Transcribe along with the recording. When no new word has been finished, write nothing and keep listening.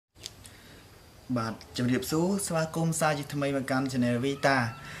បាទជំរាបសួរស្វាគមន៍សាជាថ្មីមកកាន់ Channel Vita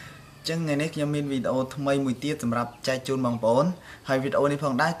អញ្ចឹងថ្ងៃនេះខ្ញុំមានវីដេអូថ្មីមួយទៀតសម្រាប់ចែកជូនបងប្អូនហើយវីដេអូនេះផ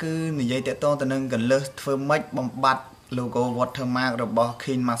ងដែរគឺនិយាយទាក់ទងទៅនឹងកលឹះធ្វើម៉េចបំបត្តិ logo Watermark របស់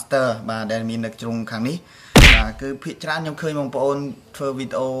Kinemaster បាទដែលមាននៅជ្រុងខាងនេះបាទគឺភាគច្រើនខ្ញុំឃើញបងប្អូនធ្វើវី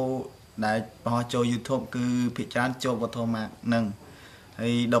ដេអូដែលបង្ហោះចូល YouTube គឺភាគច្រើនជាប់ Watermark ហ្នឹងហើ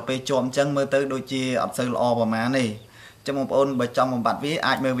យដល់ពេលជាប់អញ្ចឹងមើលទៅដូចជាអត់សូវល្អប្រហែលទេចាំបងប្អូនបើចង់បំបត្តិវា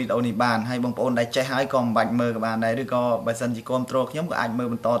អាចមើលវីដេអូនេះបានហើយបងប្អូនដែលចេះហើយក៏មិនបាច់មើលក៏បានដែរឬក៏បើសិនជាគ្រប់គ្រងខ្ញុំក៏អាចមើល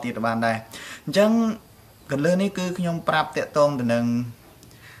បន្តទៀតបានដែរអញ្ចឹងកន្លឹះនេះគឺខ្ញុំប្រាប់តាក់ទងទៅនឹង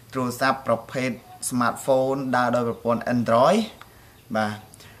ទូរស័ព្ទប្រភេទ smartphone ដើរដោយប្រព័ន្ធ Android បាទ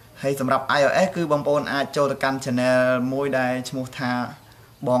ហើយសម្រាប់ iOS គឺបងប្អូនអាចចូលទៅកាន់ channel មួយដែលឈ្មោះថា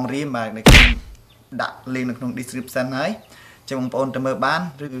បងរៀមបាទដែលខ្ញុំដាក់ link នៅក្នុង description ហើយចឹងបងប្អូនទៅមើលបាន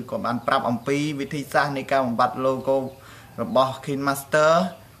ឬក៏បានប្រាប់អំពីវិធីសាស្ត្រនៃការបំបត្តិ logo របស់ Kinemaster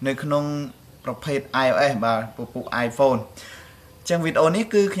នៅក្នុងប្រភេទ iOS បាទពពុះ iPhone អញ្ចឹងវីដេអូនេះ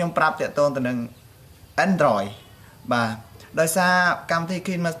គឺខ្ញុំប្រាប់តាក់ទងទៅនឹង Android បាទដោយសារកម្មវិធី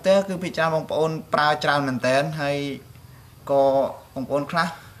Kinemaster គឺភាគច្រើនបងប្អូនប្រើច្រើនមែនតើហើយក៏បងប្អូនខ្លះ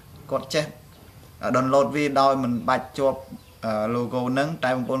គាត់ចេះ download វាដោយមិនបាច់ជាប់ logo ហ្នឹងតែ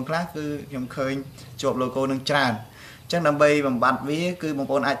បងប្អូនខ្លះគឺខ្ញុំឃើញជាប់ logo ហ្នឹងច្រើនអញ្ចឹងដើម្បីបំបត្តិវាគឺបង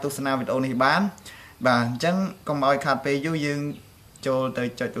ប្អូនអាចទស្សនាវីដេអូនេះបានបាទអញ្ចឹងកុំឲ្យខាតពេលយូរយើងចូលទៅ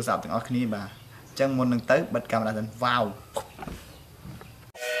ចុចទូរស័ព្ទទាំងអស់គ្នាបាទអញ្ចឹងមុននឹងទៅបិទកាមេរ៉ាសិនវ៉ាវ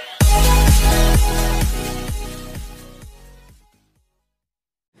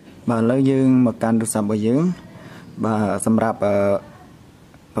បាទឥឡូវយើងមកកាន់ទូរស័ព្ទរបស់យើងបាទសម្រាប់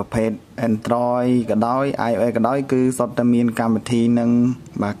ប្រភេទ Android ក៏ដោយ iOS ក៏ដោយគឺសុទ្ធតែមានកម្មវិធីនឹង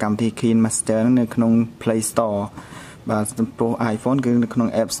បាទកម្មវិធី Kinemaster នៅក្នុង Play Store បាទចំពោះ iPhone គឺនៅក្នុង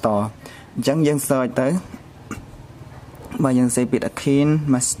App Store អញ្ចឹងយើង search ទៅបាទយើងសេពាក្យ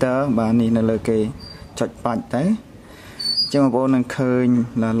Kinemaster បាទនេះនៅលើគេចុចបាច់ទៅអញ្ចឹងបងប្អូននឹងឃើញ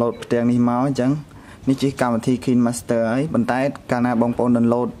ឡូតផ្ទាំងនេះមកអញ្ចឹងនេះជាកម្មវិធី Kinemaster ហើយប៉ុន្តែកាលណាបងប្អូន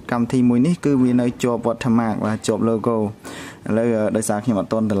download កម្មវិធីមួយនេះគឺវានៅជាប់ Watermark បាទជាប់ logo ឥឡូវដោយសារខ្ញុំអត់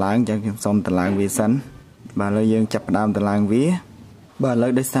ទាន់តម្លើងអញ្ចឹងខ្ញុំសូមតម្លើងវាសិនបាទឥឡូវយើងចាប់ផ្ដើមតម្លើងវាបាទឥឡូ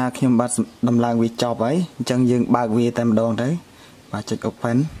វដោយសារខ្ញុំបាទដំឡើងវាចប់ហើយអញ្ចឹងយើងបើកវាតែម្ដងទៅបាទចុច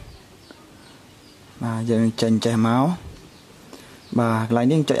open បាទយើងចេញចេះមកបាទកន្លែង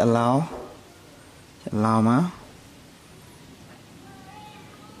នេះចុច allow មក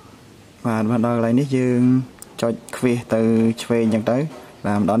បាទមកដល់កន្លែងនេះយើងចុចខ្វះទៅឆ្វេងអញ្ចឹងទៅ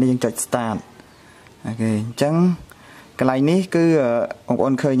បាទម្ដងនេះយើងចុច start អូខេអញ្ចឹងកន្លែងនេះគឺបងប្អូ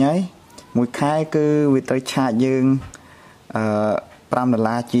នឃើញហើយមួយខែគឺវាត្រូវឆាចយើង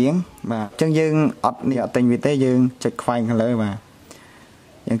$5ជាងបាទអញ្ចឹងយើងអត់នេះអត់ទិញវាទេយើងចុចខ្វែងខាងលើបាទ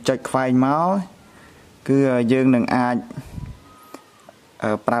យើងចុចខ្វែងមកគឺយើងនឹងអាច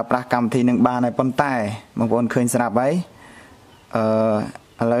ប្រើប្រាស់កម្មវិធីនឹងបានហើយប៉ុន្តែបងប្អូនឃើញស្រាប់ហើយ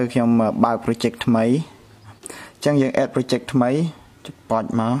ឥឡូវខ្ញុំបើក project ថ្មីអញ្ចឹងយើង add project ថ្មីចុចបត់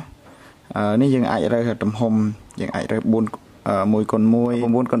មកនេះយើងអាចរើសទំហំយើងអាចរើស4 1x1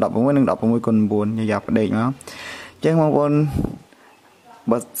 9x16 និង 16x9 យើងយកផ្ដេកមកអញ្ចឹងបងប្អូន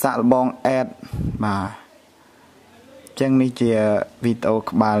បើសាកល្បង add បាទអញ្ចឹងនេះជាវីដេអូ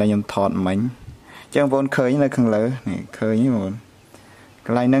ក្បាលដែលខ្ញុំថតមិញអញ្ចឹងបងប្អូនឃើញនៅខាងលើនេះឃើញទេបងប្អូនក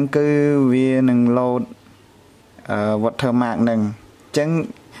ន្លែងហ្នឹងគឺវានឹង load watermark ហ្នឹងអញ្ចឹង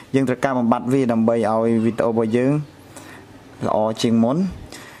យើងត្រូវការបំបត្តិវាដើម្បីឲ្យវីដេអូរបស់យើងល្អជាងមុន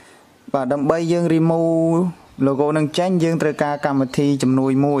បាទដើម្បីយើង remove logo នឹងចេញយើងត្រូវការកម្មវិធីជំនួ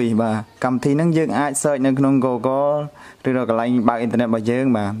យមួយបាទកម្មវិធីហ្នឹងយើងអាច search នៅក្នុង Google ឬក៏កន្លែងបើកអ៊ីនធឺណិតរបស់យើង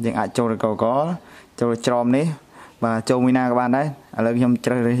បាទយើងអាចចូលទៅ Google ចូលច្រមនេះបាទចូលមួយណាក៏បានដែរឥឡូវខ្ញុំជ្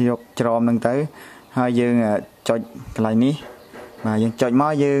រើសរើសយកច្រមហ្នឹងទៅហើយយើងចុចកន្លែងនេះបាទយើងចុចម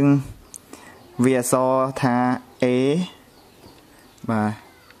កយើងវាអក្សរថា A បាទ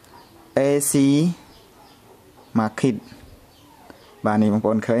AC Market បាទនេះបងប្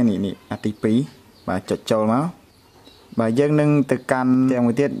អូនឃើញនេះអាទី2បាទចុចចូលមកបាទយើងនឹងទៅកាន់ទាំង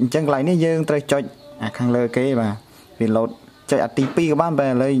មួយទៀតអញ្ចឹងកន្លែងនេះយើងត្រូវចុចអាខាងលើគេបាទវា load ចុចអាទី2ក៏បានតែ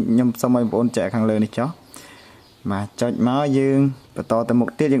ឥឡូវខ្ញុំសូមឲ្យបងប្អូនចុចខាងលើនេះចុះបាទចុចមកយើងបន្តទៅមុខ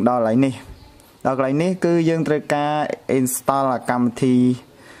ទៀតយើងដល់កន្លែងនេះដល់កន្លែងនេះគឺយើងត្រូវការ install កម្មវិធី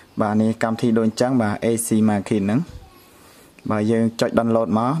បាទនេះកម្មវិធីដូចអញ្ចឹងបាទ AC Market ហ្នឹងបាទយើងចុច download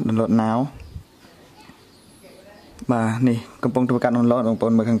មក download now បាទនេះកំពុងធ្វើការ download បងប្អូ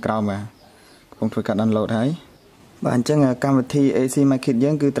នមើលខាងក្រោមបាទកំពុងធ្វើការ download ហើយបាទអញ្ចឹងកម្មវិធី AC Market យើ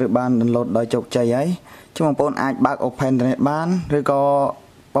ងគឺត្រូវបាន download ដោយជោគជ័យហើយជុំបងប្អូនអាចបើក open internet បានឬក៏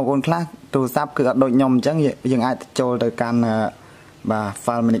បងប្អូនខ្លះទូរស័ព្ទគឺអត់ដូចខ្ញុំអញ្ចឹងយើងអាចចូលទៅកាន់បាទ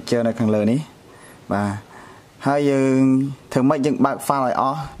file manager នៅខាងលើនេះបាទ ហើយយើងធ្វើម៉េចយើងបើក file ឲ្យអ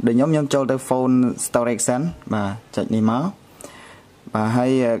ស់ដូចខ្ញុំចូលទៅ phone storage សិនបាទចុចនេះមកបាទហើយ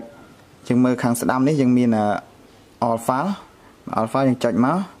យើងមើលខាងស្ដាំនេះយើងមាន all file យើងចុចម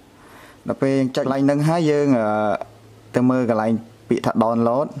កដល់ពេលយើងចុចកន្លែងហ្នឹងហើយយើងទៅមើលកន្លែងពាក្យថា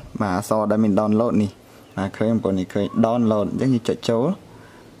download បាទអក្សរដែលមាន download នេះបាទឃើញបងប្អូននេះឃើញ download អញ្ចឹងយើងចុចចូល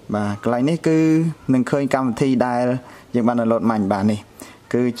បាទកន្លែងនេះគឺនឹងឃើញកម្មវិធីដែលយើងបាន download មាញ់បាទនេះ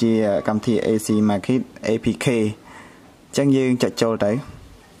គឺជាកម្មវិធី AC Market APK អញ្ចឹងយើងចុចចូលទៅ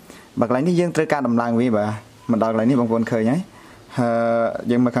បាទកន្លែងនេះយើងត្រូវការដំឡើងវាបាទមកដល់កន្លែងនេះបងប្អូនឃើញហើយ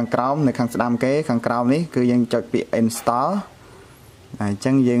យើងមើលខាងក្រោមនៅខាងស្ដាំគេខាងក្រោមនេះគឺយើងចុចពាក្យ install អញ្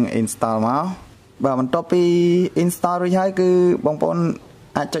ចឹងយើង install មកបាទបន្ទាប់ពី install រួចហើយគឺបងប្អូន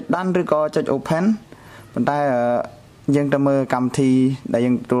អាចចុចដានឬក៏ចុច open ប៉ុន្តែយើងទៅមើលកម្មវិធីដែល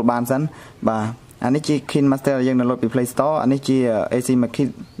យើងទទួលបានសិនបាទអានេះជា Kinemaster ដែលយើង download ពី Play Store អានេះជា AC Market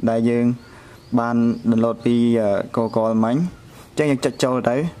ដែលយើងបាន download ពី Google មិញអញ្ចឹងយើងចុចចូល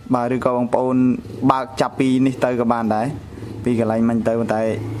ទៅបាទឬក៏បងប្អូនបើកចាប់ពីនេះទៅក៏បានដែរពីកន្លែងមិញទៅប៉ុន្តែឥ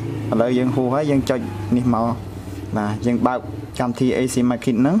ឡូវយើងហួសហើយយើងចុចនេះមកបាទយើងបើកកម្មវិធី AC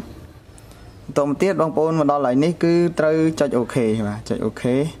Market ហ្នឹងតទៅទៀតបងប្អូនមកដល់កន្លែងនេះគឺត្រូវចុច OK បាទចុច OK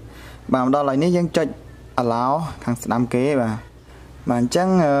បាទមកដល់កន្លែងនេះយើងចុច allow ខាងស្ដាំគេបាទអញ្ចឹង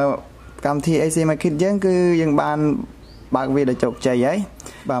កម្មវិធី AC Market យើងគឺយើងបានបើកវាដោយជោគជ័យហើយ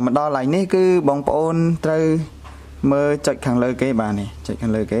បាទមកដល់កន្លែងនេះគឺបងប្អូនត្រូវមើលចុចខាងលើគេបាទនេះចុចខា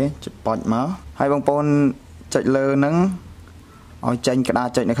ងលើគេចុចប៉ុចមកហើយបងប្អូនចុចលើហ្នឹងឲ្យចេញក្តារ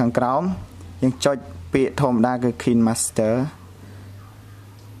ចុចនៅខាងក្រោមយើងចុចពាក្យធម្មតាគឺ Kinemaster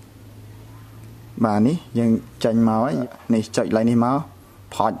បាទនេះយើងចេញមកហើយនេះចុចកន្លែងនេះមក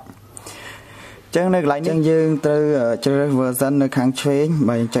ផុចចឹងនៅកន្លែងនេះយើងត្រូវជ្រើសរើស version នៅខាងឆ្វេង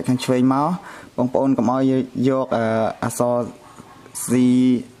បាទយើងចុចខាងឆ្វេងមកបងប្អូនកុំឲ្យយកអក្សរ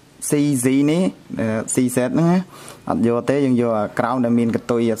CZ នេះ CZ ហ្នឹងអត់យកទេយើងយកក្រោមដែលមានក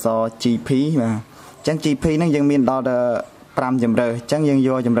តុយអក្សរ GP បាទអញ្ចឹង GP ហ្នឹងយើងមានដល់ទៅ5ជម្រើសអញ្ចឹងយើងយ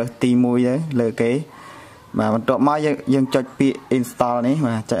កជម្រើសទី1ទៅលើគេបាទបន្ទាប់មកយើងចុចពាក្យ install នេះ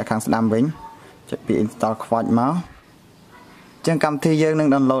បាទចុចខាងស្ដាំវិញចុចពាក្យ install ខ្វាច់មកចឹងកម្មវិធីយើងនឹង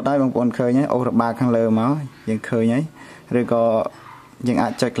download ហើយបងប្អូនឃើញហើយអូរបាខាងលើមកយើងឃើញហើយឬក៏យើងអា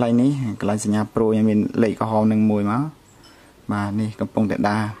ចចុចកន្លែងនេះកន្លែងសញ្ញាព្រួយមានលេខក្រហមនឹងមួយមកបាទនេះកំពុងតែ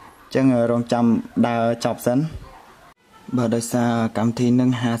ដើរអញ្ចឹងរងចាំដើរចប់សិនបាទដោយសារកម្មវិធីនឹង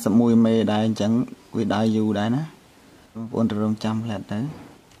51មេដែរអញ្ចឹងវាដើរយូរដែរណាបងប្អូនរងចាំផ្លែតទៅ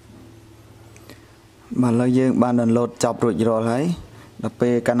បាទឥឡូវយើងបាន download ចប់រួចរាល់ហើយដល់ពេ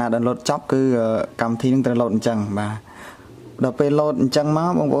លកាលណា download ចប់គឺកម្មវិធីនឹងត្រូវ load អញ្ចឹងបាទដល់ពេល load អញ្ចឹងមក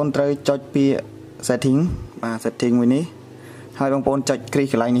បងប្អូនត្រូវចុចពាក្យ setting បាទ setting មួយនេះហើយបងប្អូនចុចគ្រីស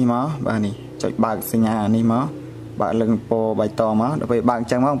កន្លែងនេះមកបាទនេះចុចបើកសញ្ញានេះមកបើកលឹងពណ៌បៃតងមកដល់ពេលបើកអ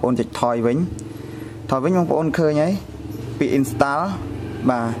ញ្ចឹងមកបងប្អូនចុចថយវិញបងប្អូនឃើញហើយពាក្យ install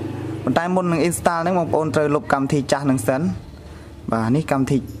បាទប៉ុន្តែមុននឹង install ហ្នឹងបងប្អូនត្រូវលុបកម្មវិធីចាស់នឹងសិនបាទនេះកម្មវិ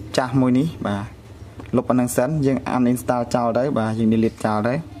ធីចាស់មួយនេះបាទលុបអានឹងសិនយើង uninstall ចោលទៅបាទយើង delete ចោល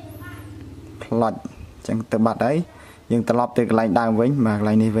ទៅផ្លុចអញ្ចឹងទៅបាត់ហើយយើងត្រឡប់ទៅកន្លែងដើមវិញបាទកន្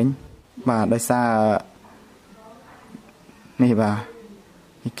លែងនេះវិញបាទដោយសារនេះបាទ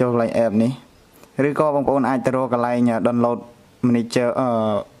នេះចូលកន្លែង app នេះឬក៏បងប្អូនអាចទៅរកកន្លែង download manager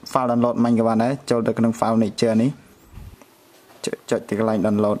file download មិញក៏បានដែរចូលទៅក្នុង file manager នេះចុចទៅកន្លែង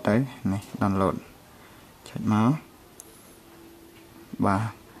download ទៅនេះ download ចុចមកបាទ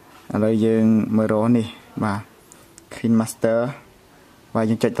ឥឡូវយើងមើលរកនេះបាទ Kinemaster បាទ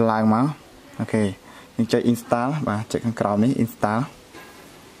យើងចុចទៅឡើងមកអូខេយើងចុច install បាទចុចខាងក្រោមនេះ install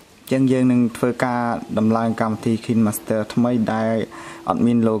អញ្ចឹងយើងនឹងធ្វើការដំឡើងកម្មវិធី Kinemaster ថ្មីដែលអត់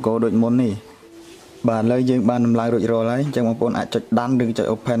មាន logo ដូចមុននេះបាទឥឡូវយើងបានដំឡើងរួចរាល់ហើយអញ្ចឹងបងប្អូនអាចចុចដានឬចុច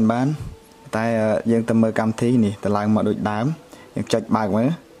open បានតែយើងទៅមើលកម្មវិធីនេះទៅឡើងមកដូចដើមយើងចុចបើកមើល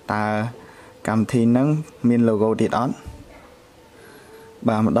តើកម្មវិធីហ្នឹងមាន logo ទៀតអត់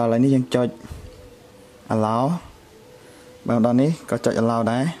បាទមកដល់ហើយនេះយើងចុច allow បាទដល់នេះក៏ចុច allow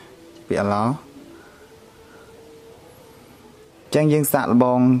ដែរពី allow ចឹងយើងសាកល្ប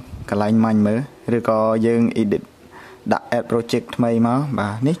ងកន្លែងមាញ់មើលឬក៏យើង edit ដាក់ add project ថ្មីមកបា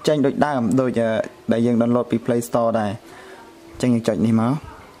ទនេះចេញដូចដើមដូចដែលយើង download ពី Play Store ដែរចឹងយើងចុចនេះមក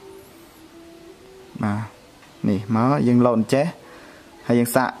បាទនេះមកយើង load ចេះហើយយើង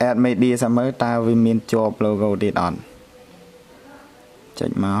សាក add media សាមើលតើវាមានជាប់ logo ទៀតអត់ចុ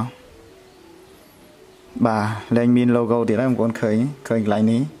ចមកបាទលែងមាន logo ទៀតហើយបងប្អូនឃើញកន្លែង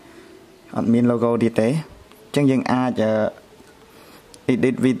នេះអត់មាន logo ទៀតទេអញ្ចឹងយើងអាច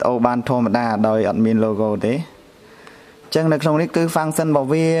edit video បានធម្មតាដោយអត់មាន logo ទេអញ្ចឹងនៅក្នុងនេះគឺ function របស់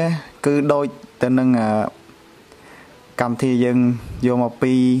វាគឺដូចទៅនឹងកម្មវិធីយើងយកមក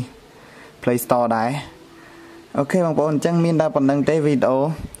ពី Play Store ដែរ អូខេបងប្អូនអញ្ចឹងមានតែប៉ុណ្្នឹងទេវីដេអូ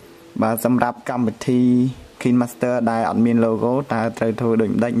បាទសម្រាប់កម្មវិធី Kinemaster ដែលអត់មាន logo តើត្រូវធ្វើដូច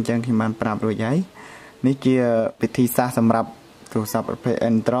ម្ដេចអញ្ចឹងខ្ញុំបានប្រាប់រួចហើយនេះជាវិធីសាស្ត្រសម្រាប់ទូរស័ព្ទប្រភេទ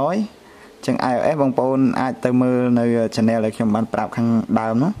Android អញ្ចឹង iOS បងប្អូនអាចទៅមើលនៅ channel ដែលខ្ញុំបានប្រាប់ខាងដើ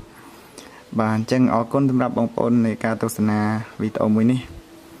មនោះបាទអញ្ចឹងអរគុណសម្រាប់បងប្អូននៃការទស្សនាវីដេអូមួយនេះ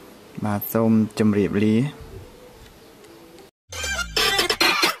បាទសូមជម្រាបលា